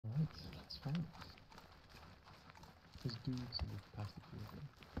It's fine. There's dudes in the past the field.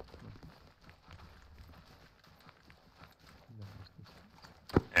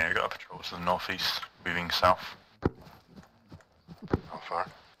 Yeah, we got a patrol to the northeast, moving south. How far?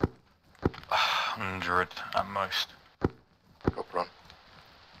 100 at most. Go run.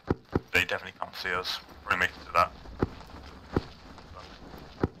 They definitely can't see us. We're gonna make it to that.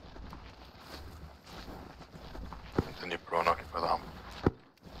 Continue prone, occupy the hump.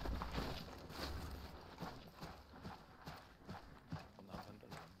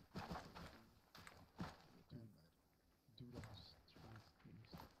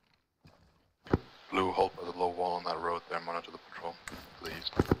 Blue, hold by the low wall on that road there, monitor the patrol,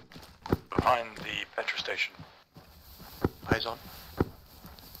 please. Behind the petrol station. Eyes on.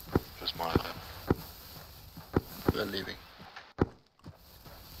 Just monitor. We're leaving.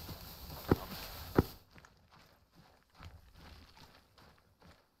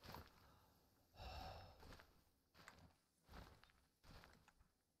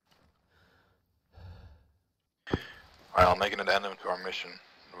 Alright, I'll make an addendum to our mission.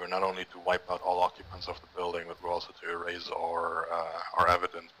 We're not only to wipe out all occupants of the building, but we're also to erase our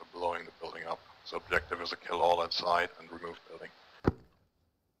evidence for blowing the building up. So objective is to kill all outside and remove building.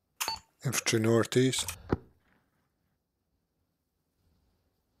 Infantry northeast.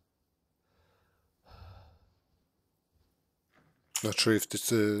 Not sure if it's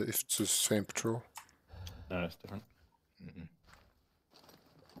the same patrol. No, it's different.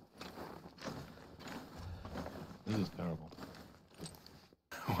 This is terrible.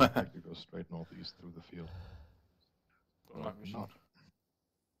 I have to go straight northeast through the field. Well, not.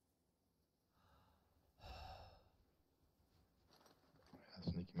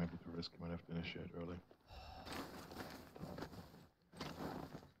 Sneaky might be too risky, might have to initiate early.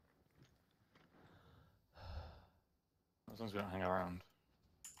 As long as we don't hang around.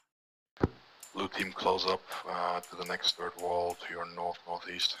 Blue team close up to the next third wall to your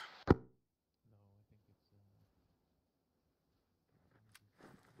north-northeast.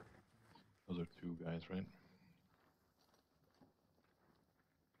 Those are two guys, right?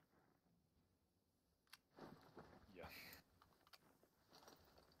 Yeah.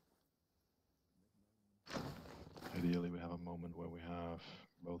 Ideally, we have a moment where we have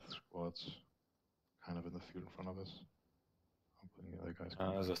both squads kind of in the field in front of us. I'm putting the other guys.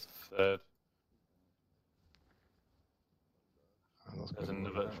 There's a third. And those There's guys are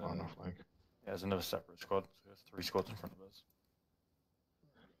another, really far enough, like. Yeah, there's another separate squad. So there's 3 squads in front of us.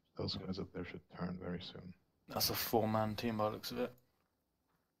 Those guys up there should turn very soon. That's a 4-man team by the looks of it.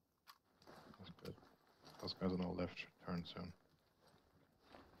 That's good. Those guys on the left should turn soon.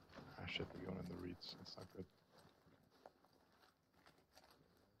 Ah shit, we're going in the reeds. That's not good.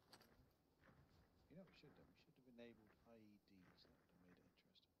 You know, we should have enabled IEDs. That would have made it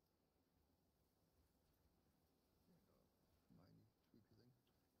interesting.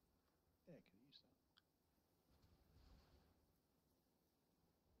 Yeah, could use that.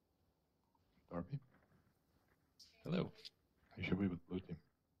 Darby, Hello. you should be with blue team.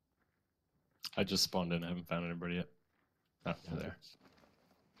 I just spawned in. I haven't found anybody yet. Oh, you're there.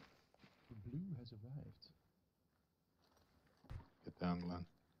 The blue has arrived. Get down, Len.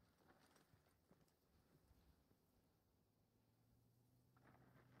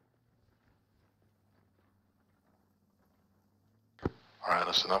 Alright,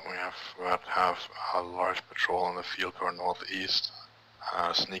 listen up. We have to have a large patrol in the field to our northeast.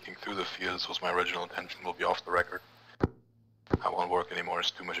 Sneaking through the fields was my original intention, will be off the record. That won't work anymore, it's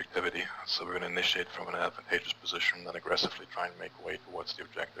too much activity. So we're going to initiate from an advantageous position, then aggressively try and make way towards the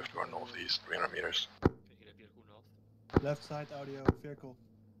objective to our northeast, 300 meters. Left side audio, vehicle.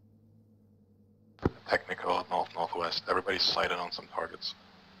 Technical, north-northwest. Everybody's sighted on some targets.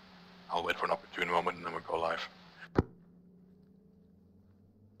 I'll wait for an opportune moment and then we'll go live.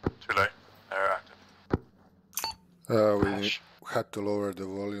 Too late. They're active. We had to lower the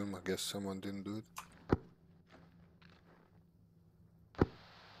volume. I guess someone didn't do it.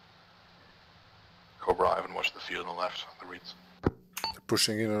 Cobra, I haven't watched the field on the left, the reeds. They're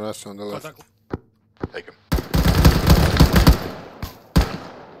pushing in on us on the left. Take him.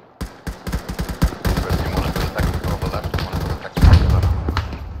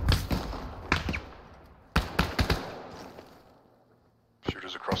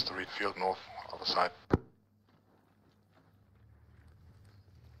 Shooters across the reed field north, other side.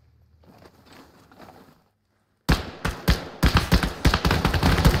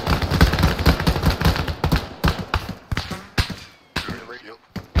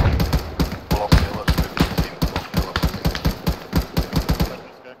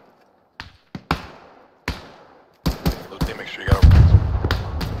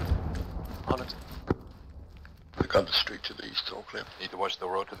 the street to the east, all clear. Need to watch the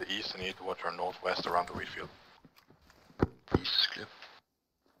road to the east, and you need to watch our northwest around the wheat field. East is clear.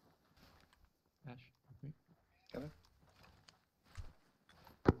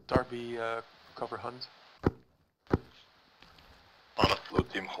 Darby, cover Hunt. On it. Blue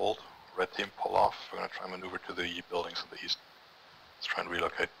team hold, red team pull off. We're gonna try and maneuver to the buildings to the east. Let's try and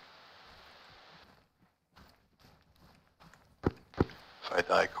relocate. If I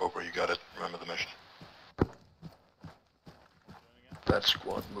die, Cobra, you got it. Remember the mission. That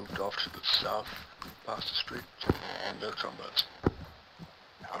squad moved off to the south, past the street, and no combats.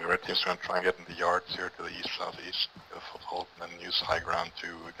 The red team's gonna try and get in the yards here to the east, southeast, get a foothold, and then use high ground to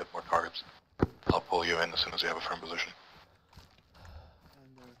get more targets. I'll pull you in as soon as you have a firm position.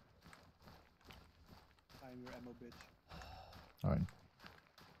 And time your ammo, bitch. Alright.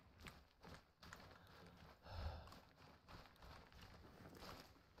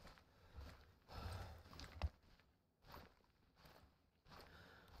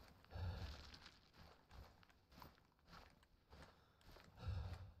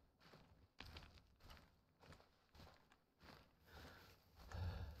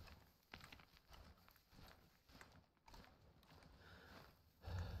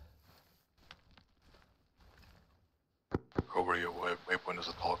 Cobra, your waypoint is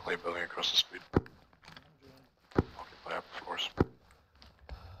a tall clay building across the street. Occupy upper floors.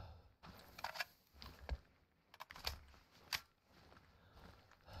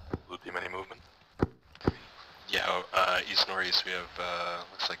 Blue team, any movement? Yeah, east northeast we have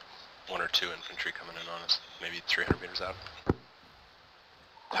looks like 1 or 2 infantry coming in on us, maybe 300 meters out.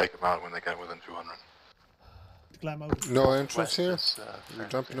 Take them out when they get within 200. Climb over. No entrance West here? is, You're fairly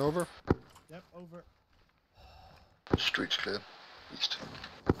jumping clear. over? Yep, over. Street's clear. East.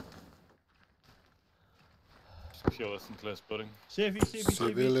 Secure and clear spotting. CV. Blue team,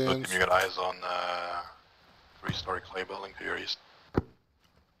 Civilians. you got eyes on 3-story clay building to your east.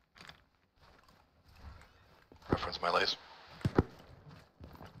 Reference my lace.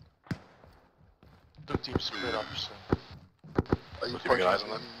 Blue team split up, so... Are you Blue team, you pointing got at eyes on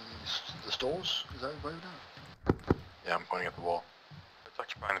them? the stores? Is that where you're down? Yeah, I'm pointing at the wall. It's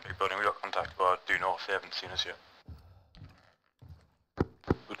occupying the big building. We got contact about due north. They haven't seen us yet.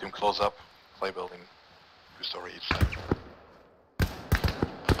 Blue team, close up. Clay building. 2-story each side.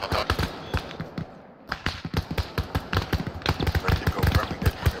 Red team, go firm.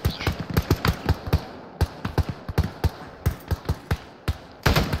 Engage from your position.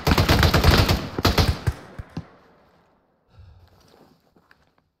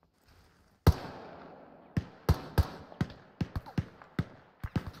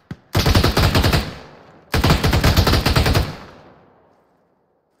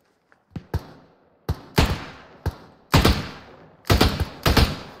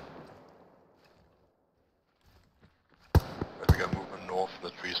 Red, we got movement north from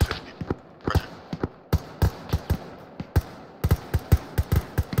the trees 50. Roger.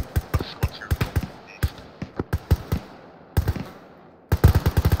 Squad's here from east.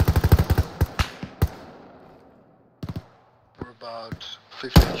 We're about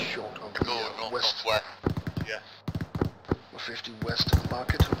 50 short on Go the north, west. northwest. Yes. We're 50 west of the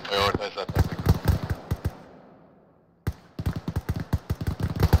market. Prioritize that tactic.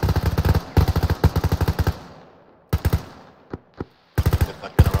 Get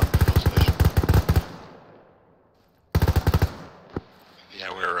back in around the fuel station. Yeah,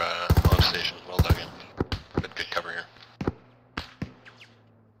 we're on station, well dug in. But good cover here.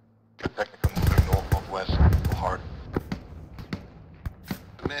 Get technical moving north, northwest. Go hard.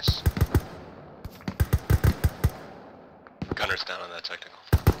 Miss. Gunner's down on that technical.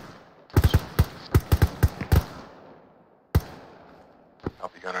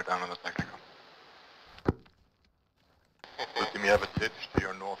 Copy, gunner down on the technical. Blue team, you have a ditch to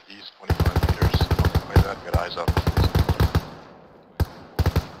your northeast, 25 meters. Occupy that, get eyes up.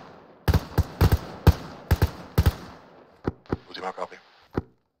 Blue team, I'll copy.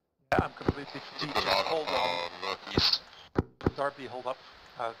 Yeah, I'm completely fatigued. Hold on. Northeast. Darby, hold up.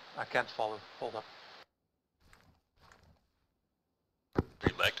 I can't follow. Hold up.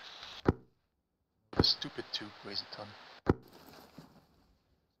 Re-legged. The stupid tube weighs a ton.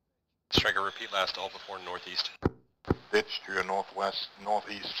 Striker, repeat last all before northeast. Ditch to your northwest,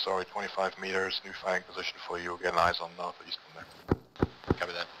 northeast, sorry, 25 meters. New firing position for you. Get eyes on northeast from there.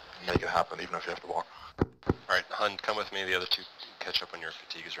 Copy that. Make it happen, even if you have to walk. Alright, Hun, come with me. The other two catch up when your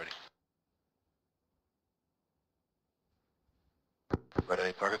fatigue is ready. Red,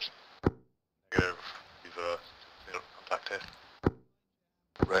 any targets? Negative. We've made contact here.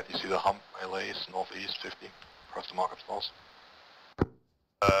 Red, you see the hump, LA's, northeast, 50, across the market stalls.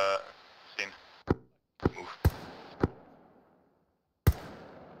 Seen. Move.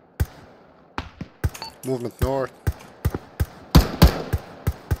 Movement north.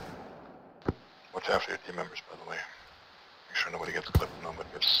 Watch out for your team members, by the way. Make sure nobody gets clipped, nobody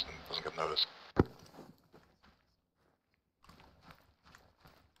doesn't get noticed.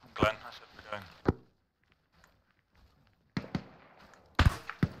 Glenn, I said we're going.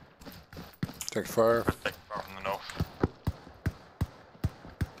 Take fire. Take fire from the north.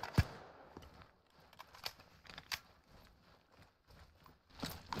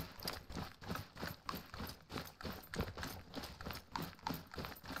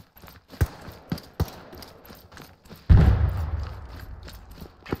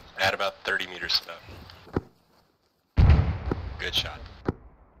 At about 30 meters about. Good shot.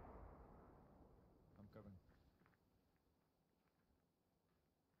 I'm coming.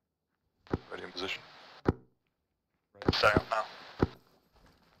 Ready in position. Setting up now.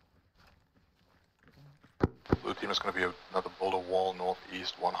 Blue team is going to be another boulder wall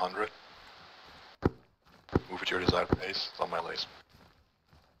northeast 100. Move at your desired pace. It's on my lace.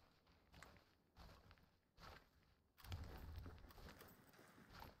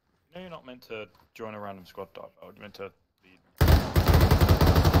 You know you're not meant to join a random squad dive. You're meant to lead.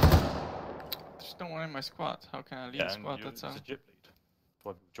 There's no one in my squad. How can I lead a and squad? you, That's it's a jip lead. That's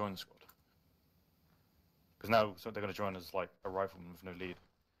why people join the squad. Because now so they're going to join as like a rifleman with no lead.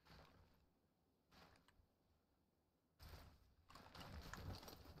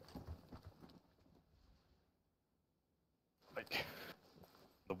 Like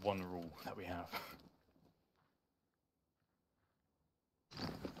the one rule that we have.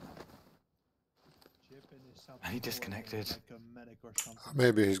 And he disconnected. Like a medic or something.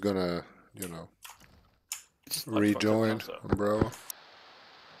 Maybe he's gonna, you know, Just, like, rejoin fucked up umbrella.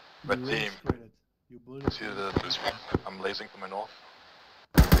 Red You team. rage quitted. You bullet. See the blue screen? I'm lasing to my north.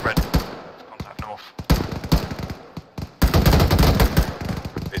 Red, contact north.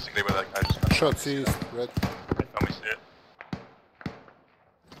 Basically where that guy just got Shots east, red. They found me, see it.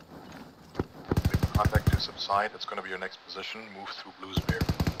 Wait for contact to subside. It's going to be your next position. Move through blue spear.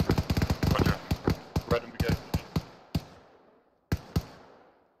 Roger. Red and we go.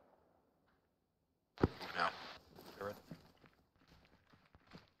 Move now. Go red.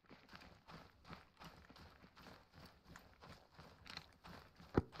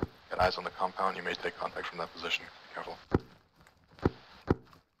 Get eyes on the compound. You may take contact from that position. Be careful. And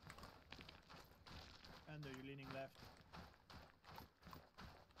are you leaning left?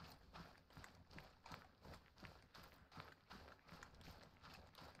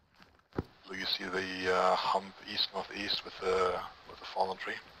 Blue, you see the hump east-northeast with the fallen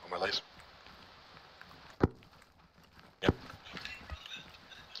tree on my lace? Yep.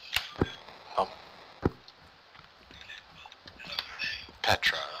 Hump.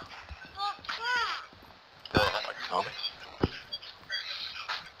 Petra. Hump.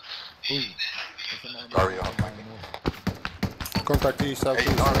 There's an army Dario, on I'm my flanking. north. Contact east, Hey,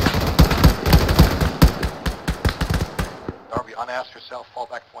 southeast. Darby. Darby, unask yourself, fall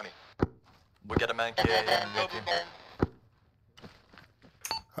back 20. We get a man here in your team.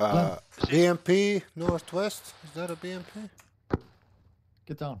 BMP northwest. Is that a BMP?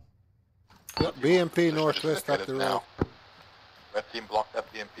 Get down. Yeah, BMP Just northwest up dislocated the road. now. Red team blocked that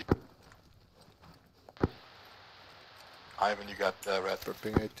BMP. Ivan, you got red. For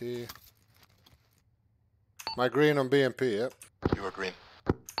ping AT. My green on BMP, yep. You were green.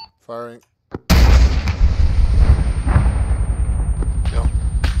 Firing. Kill.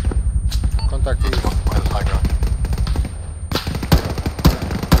 Contact east. Occupy this high ground.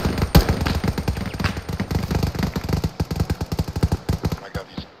 I got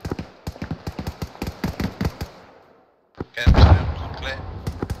east. Clear.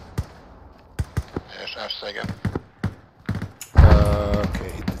 Yes, ask again.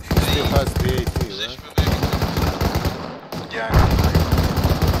 Okay. He still has the AT, right? Yeah,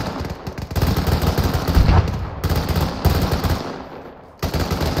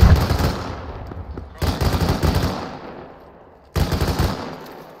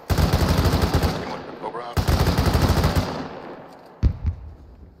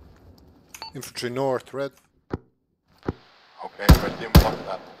 Infantry north, red. okay, red team block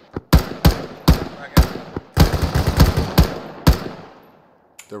that.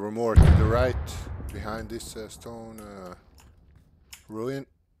 There were more to the right, behind this stone ruin.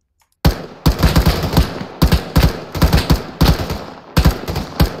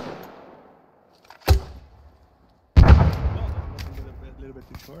 No, that was a little bit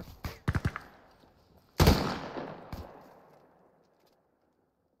too short.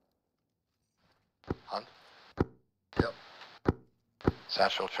 Hunt. Yep.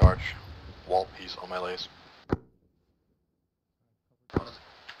 Satchel charge. Wall piece on my lace.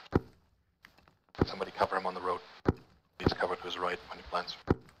 Somebody cover him on the road. He's covered to his right when he plants.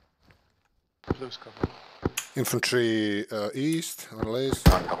 Blue's cover. Infantry east on lace.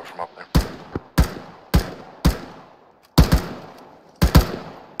 Not cover from up there.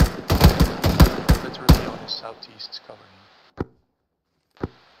 Literally on his southeast cover.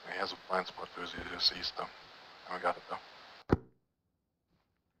 He has a blind spot to his east though. Haven't got it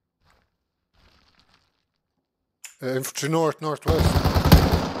though. Infantry north, northwest.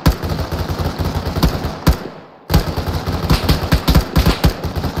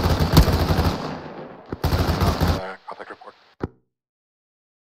 Contact report.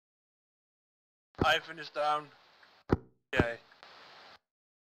 Ivan is down. Yeah.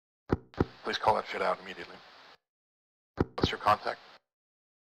 Please call that shit out immediately. What's your contact?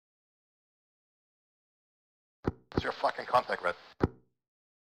 What's your fucking contact, Red?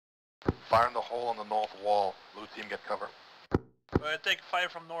 Fire in the hole on the north wall. Blue team get cover. Take fire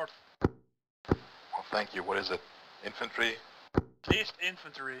from north. Oh, thank you. What is it? Infantry? East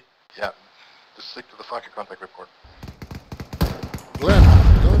infantry. Yeah. Just stick to the fucking contact report. Glenn,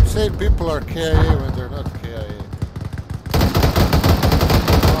 don't say people are KIA when they're not KIA.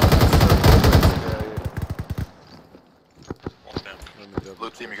 Blue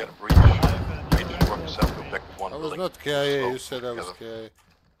team, you gotta breach. Breach and work yourself to objective 1 I was building. not KIA, Slow you said I was together. KIA.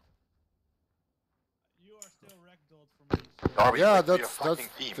 You are still ragdolled from me. So Darby, Yeah, stick to your that's fucking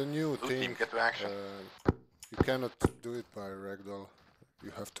team. the new Blue thing. team, get to action. You cannot do it by ragdoll.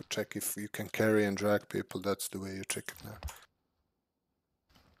 You have to check if you can carry and drag people. That's the way you check it now.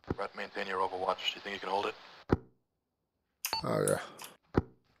 Brett, maintain your overwatch. Do you think you can hold it? Oh yeah.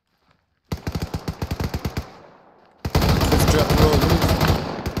 Let's jump roll east.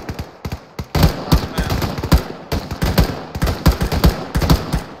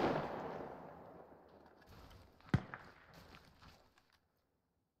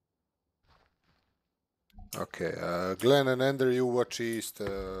 Okay, Glenn and Ender, you watch east.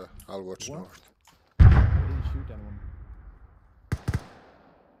 I'll watch north. I didn't shoot anyone.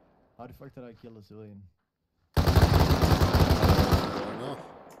 How the fuck did I kill a civilian? No.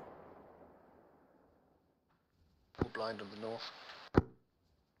 We're blind on the north.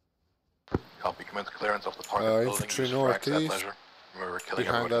 Copy. Commence clearance of the target building. Infantry Use frags at northeast. leisure. Remember, we're killing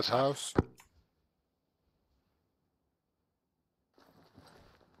Behind everybody that inside. house.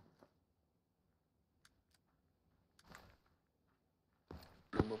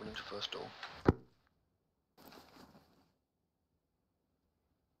 Blue moving into first door.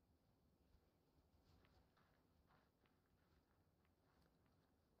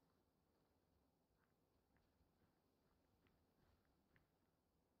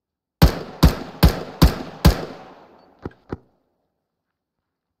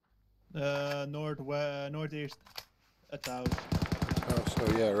 Northeast. At the house. Oh,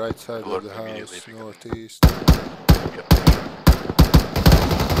 so yeah, right side Alert of the immediately house, if you can. northeast. Get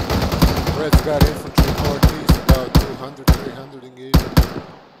Red's got infantry northeast, about 200, 300 engaged.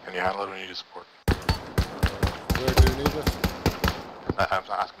 Can you handle it when you need support? Where do you need us? I'm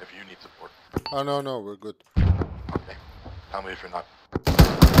asking if you need support. Oh no, we're good. Okay. Tell me if you're not.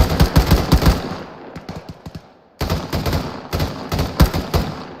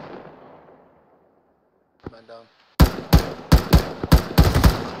 Man down.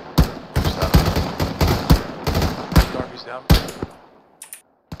 Darby's down.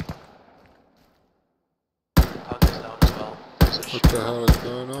 Hug is down as well. What the hell is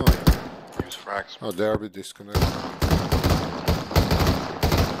going on? Use frags. Oh, Derby disconnected.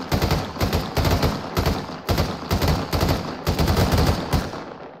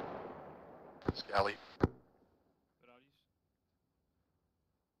 Scally.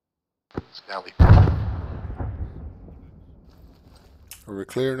 Scally. Are we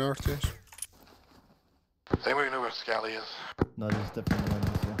clear northeast? Same way you know where Scally is. No, there's definitely one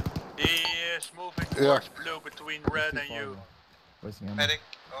this He is moving Yeah. towards blue between red and you. Wasting ammo. Medic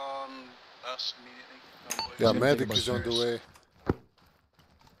on us immediately. Yeah, Gonna medic take a is on the bus way.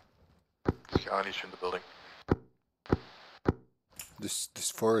 Scally's in the building. This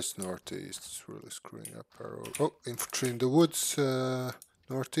forest northeast is really screwing up our road. Oh, infantry in the woods,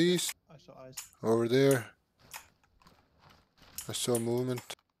 northeast. I saw eyes. Over there. I saw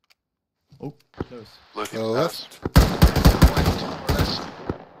movement. Oh, close. Blue team Left. pass.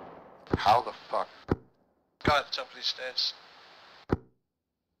 How the fuck? Guy at the top of these stairs.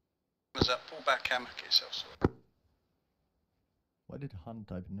 Was that pull back camera, get yourself sorted. Why did Han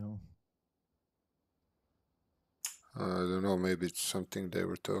type no? I don't know, maybe it's something they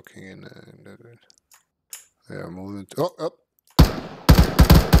were talking in yeah, movement. Oh, up.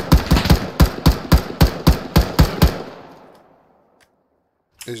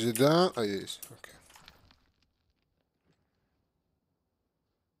 Is it down? Oh, yes. Okay.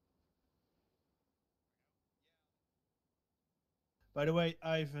 By the way,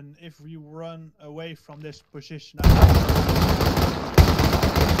 Ivan, if we run away from this position,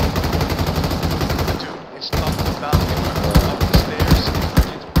 It's top of the balcony, up the stairs,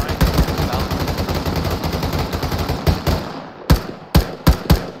 it's right on the balcony.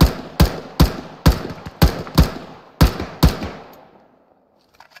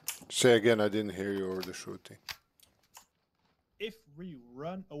 Say again, I didn't hear you over the shooting. if we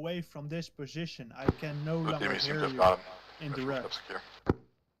run away from this position, I can no Blue longer team, you seem hear to have you got him. in the Roof red. looks secure.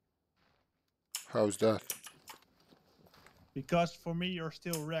 How's that? Because for me, you're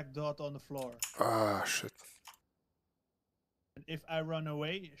still red dot on the floor. Ah, shit. And if I run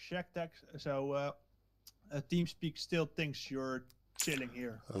away, TeamSpeak still thinks you're chilling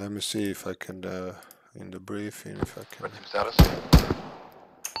here. Let me see if I can, in the briefing, if I can. Red team status.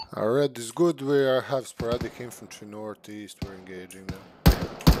 Red is good. We have sporadic infantry northeast. We're engaging them.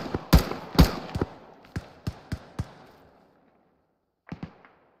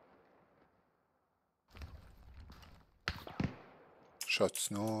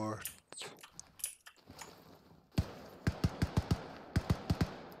 Shots north.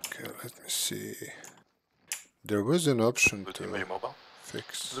 Okay, let me see. There was an option Blue team, are to you mobile?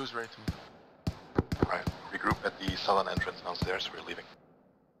 fix. Blue's ready to move. Alright, regroup at the southern entrance downstairs. We're leaving.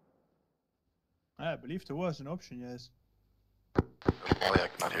 I believe there was an option, yes. Molly, I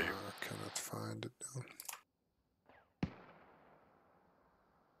cannot hear you. I cannot find it though.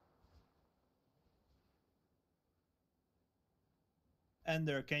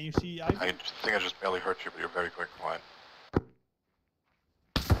 Ender, can you see Ivan? I think I just barely heard you, but you're very quick. Quiet.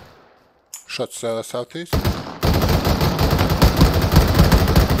 Shots southeast.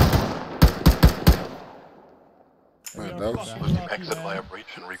 Man, that was Blue team exit via breach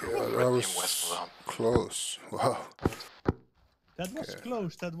and regroup with red team west of the hump. close. Wow. That was Okay.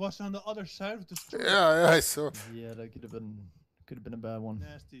 close. That was on the other side of the street. Yeah, I saw. Yeah, that could have been a bad one.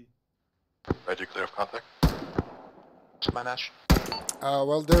 Nasty. Red, you clear of contact? Spanish.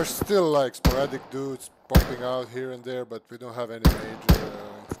 Well, there's still like sporadic dudes popping out here and there, but we don't have any major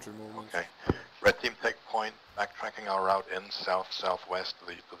infantry movements. Okay. Red team take point, backtracking our route in southwest to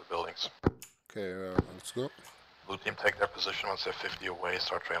the buildings. Okay, let's go. Blue team take their position once they're 50 away,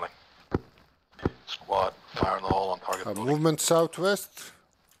 start trailing. Squad, fire in the hole on target building. Movement southwest.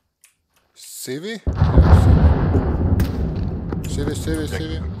 Civi? Civi,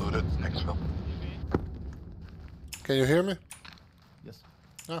 Objective included, exfil. Can you hear me? Yes.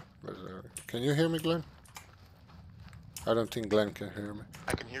 No. Can you hear me, Glenn? I don't think Glenn can hear me.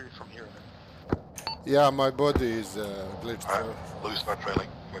 I can hear you from here. Yeah, my body is glitched. Alright, Blue start trailing.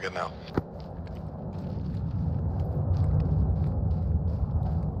 We're getting out.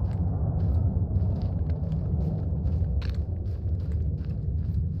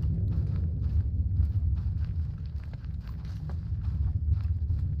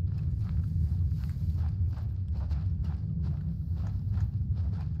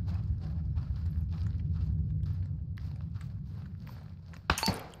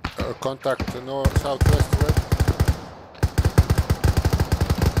 Contact north, southwest, red.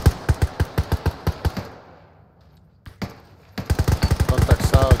 Contact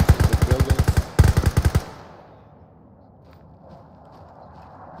south, the buildings.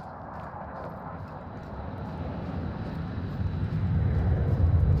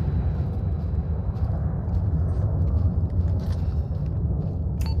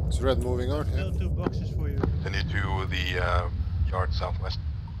 Is red moving on? Still Yeah. 2 boxes for you. Continue to the yard southwest.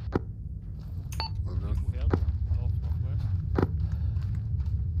 Well done.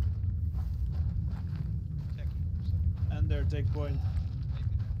 Ender, take point.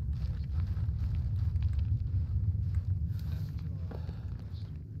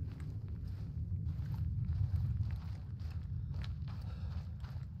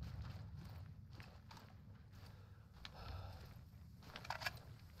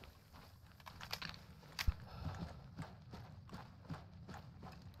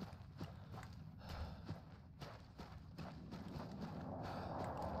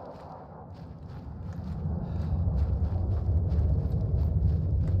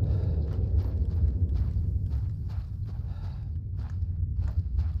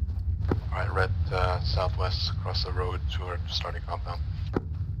 Alright, red southwest across the road to our starting compound.